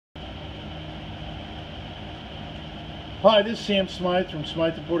Hi, this is SMyth from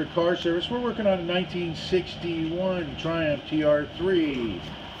SMyth Imported Car Service. We're working on a 1961 Triumph TR3.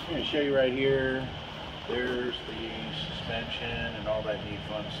 I'm going to show you right here. There's the suspension and all that neat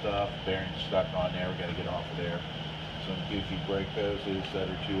fun stuff. Bearings stuck on there. We got to get off of there. Some goofy brake hoses that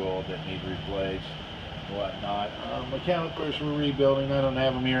are too old that need replaced and whatnot. My calipers we're rebuilding. I don't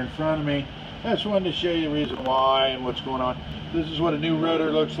have them here in front of me. I just wanted to show you the reason why and what's going on. This is what a new rotor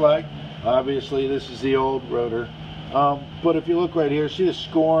looks like. Obviously, this is the old rotor. But if you look right here, see the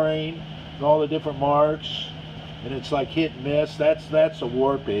scoring and all the different marks, and it's like hit and miss. That's a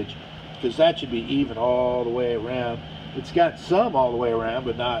warpage, because that should be even all the way around. It's got some all the way around,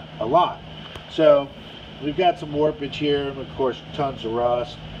 but not a lot. So we've got some warpage here, and of course tons of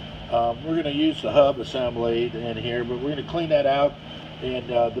rust. We're going to use the hub assembly in here, but we're going to clean that out. And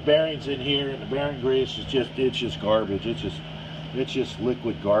the bearings in here and the bearing grease is just garbage. It's just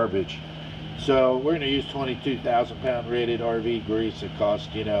liquid garbage. So we're going to use 22,000 pound rated RV grease. It costs,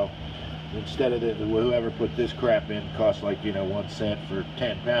 you know, instead of whoever put this crap in costs like, you know, 1 cent for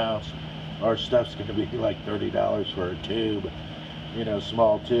 10 pounds. Our stuff's going to be like $30 for a tube, you know,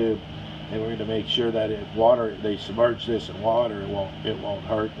 small tube. And we're going to make sure that they submerge this in water, it won't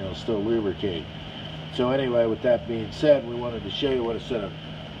hurt, and it'll still lubricate. So anyway, with that being said, we wanted to show you what a set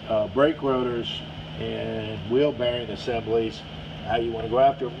of brake rotors and wheel bearing assemblies, how you want to go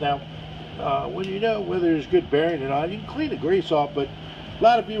after them. Now, when you know whether there's good bearing or not, you can clean the grease off, but a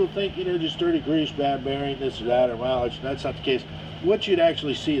lot of people think, you know, just dirty grease, bad bearing, this or that, or mileage. That's not the case. What you'd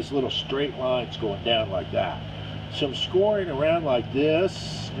actually see is little straight lines going down like that. Some scoring around like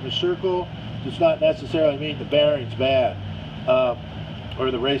this in a circle does not necessarily mean the bearing's bad or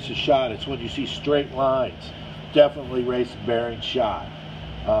the race is shot. It's when you see straight lines. Definitely race and bearing shot.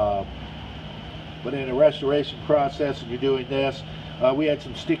 But in a restoration process and you're doing this, we had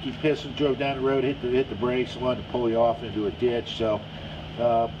some sticky piston, drove down the road, hit the brakes, and wanted to pull you off into a ditch. So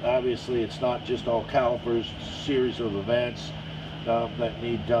obviously it's not just all calipers, it's a series of events that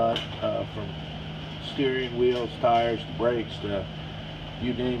need done, from steering wheels, tires, to brakes, to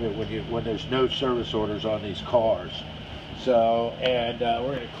you name it, when there's no service orders on these cars. So, and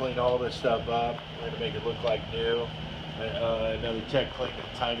we're going to clean all this stuff up. We're going to make it look like new. Another tech cleaned the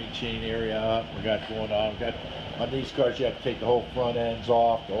timing chain area up. We got going on. On these cars, you have to take the whole front ends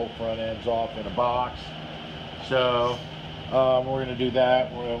off. The whole front ends off in a box. So we're going to do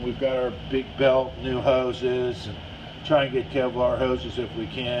that. We've got our big belt, new hoses, and try and get Kevlar hoses if we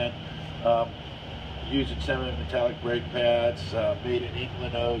can. Using semi-metallic brake pads, made in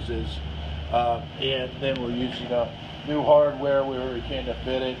England hoses, and then we're using new hardware where we can to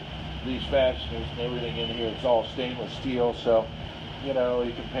fit it. These fasteners and everything in here, it's all stainless steel, so you know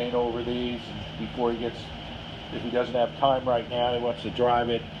you can paint over these before if he doesn't have time right now, he wants to drive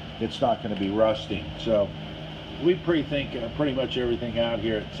it, it's not going to be rusting. So we pre-think pretty much everything out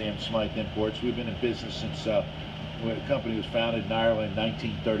here at SMyth Imports. We've been in business since the company was founded in Ireland in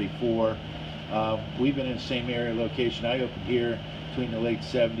 1934. We've been in the same area location. I opened here between the late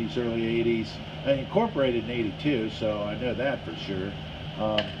 70s, early 80s. I incorporated in 82, so I know that for sure.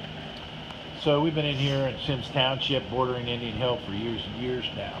 So we've been in here in Sims Township, bordering Indian Hill, for years and years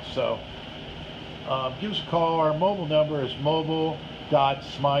now. So give us a call. Our mobile number is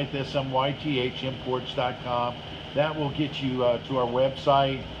mobile.smyth, SMyth, imports.com. That will get you to our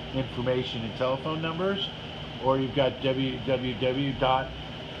website, information and telephone numbers. Or you've got www.smyth,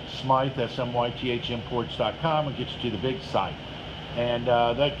 SMyth, imports.com, and gets you to the big site. And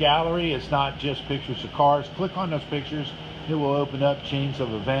that gallery is not just pictures of cars. Click on those pictures. It will open up chains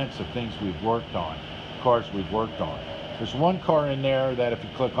of events of things we've worked on, cars we've worked on. There's one car in there that if you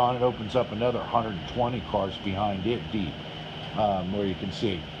click on it, opens up another 120 cars behind it deep, where you can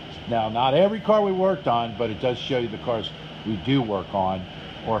see. Now, not every car we worked on, but it does show you the cars we do work on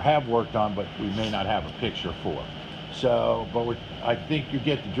or have worked on, but we may not have a picture for. So, but I think you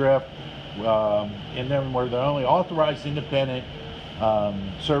get the drift. And then we're the only authorized independent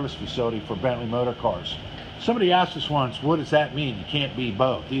service facility for Bentley motor cars. Somebody asked us once, what does that mean? You can't be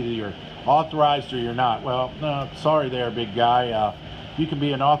both. Either you're authorized or you're not. Well, no, sorry there, big guy. You can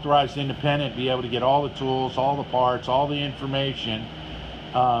be an authorized independent, be able to get all the tools, all the parts, all the information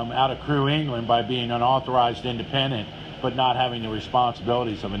out of Crewe, England by being an authorized independent, but not having the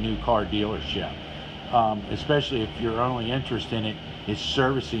responsibilities of a new car dealership. Especially if your only interest in it is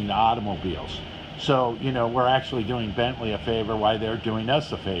servicing the automobiles. So, you know, we're actually doing Bentley a favor while they're doing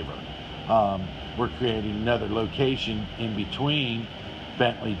us a favor. We're creating another location in between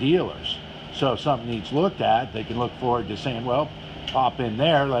Bentley dealers. So if something needs looked at, they can look forward to saying, well, pop in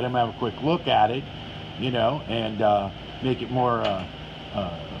there, let them have a quick look at it, you know, and make it more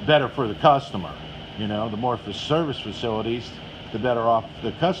better for the customer. You know, the more for service facilities, the better off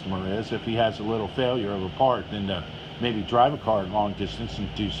the customer is if he has a little failure of a part than to maybe drive a car long distance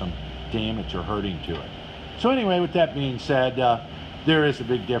and do some damage or hurting to it. So anyway, with that being said, there is a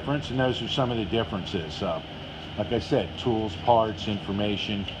big difference, and those are some of the differences. Like I said, tools, parts,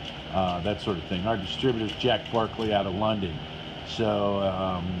 information, that sort of thing. Our distributor's Jack Barkley out of London.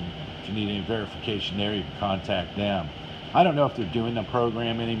 So if you need any verification there, you can contact them. I don't know if they're doing the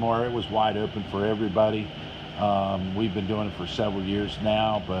program anymore. It was wide open for everybody. We've been doing it for several years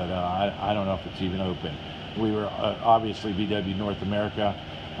now, but I don't know if it's even open. We were obviously VW North America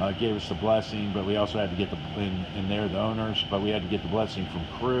gave us the blessing, but we also had to get and they're the owners, but we had to get the blessing from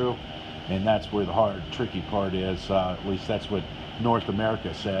crew, and that's where the hard, tricky part is. At least that's what North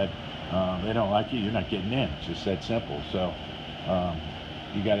America said. They don't like you, you're not getting in. It's just that simple. So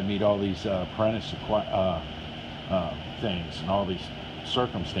you got to meet all these apprentice things and all these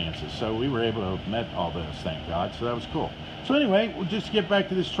circumstances. So we were able to have met all those, thank God. So that was cool. So anyway, we'll just get back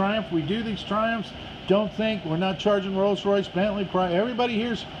to this Triumph. We do these Triumphs. Don't think we're not charging Rolls-Royce, Bentley price. Everybody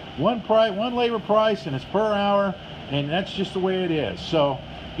here's one labor price, and it's per hour, and that's just the way it is. So,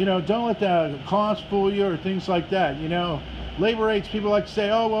 you know, don't let the cost fool you or things like that. You know, labor rates, people like to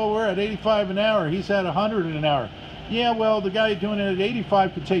say, oh, well, we're at 85 an hour. He's at 100 an hour. Yeah, well, the guy doing it at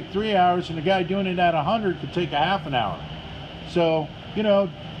 85 could take 3 hours, and the guy doing it at 100 could take a half an hour. So, you know,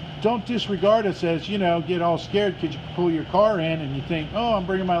 don't disregard us as, you know, get all scared because you pull your car in and you think, oh, I'm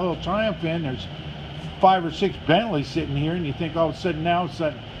bringing my little Triumph in. There's 5 or 6 Bentleys sitting here, and you think all of a sudden now it's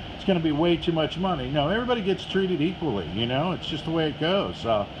going to be way too much money. No, everybody gets treated equally, you know. It's just the way it goes.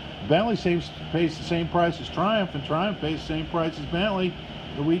 Bentley pays the same price as Triumph, and Triumph pays the same price as Bentley.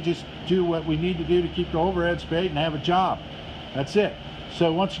 But we just do what we need to do to keep the overheads paid and have a job. That's it.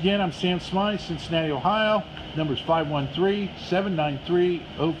 So once again, I'm Sam SMyth, Cincinnati, Ohio. Number's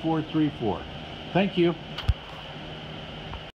 513-793-0434. Thank you.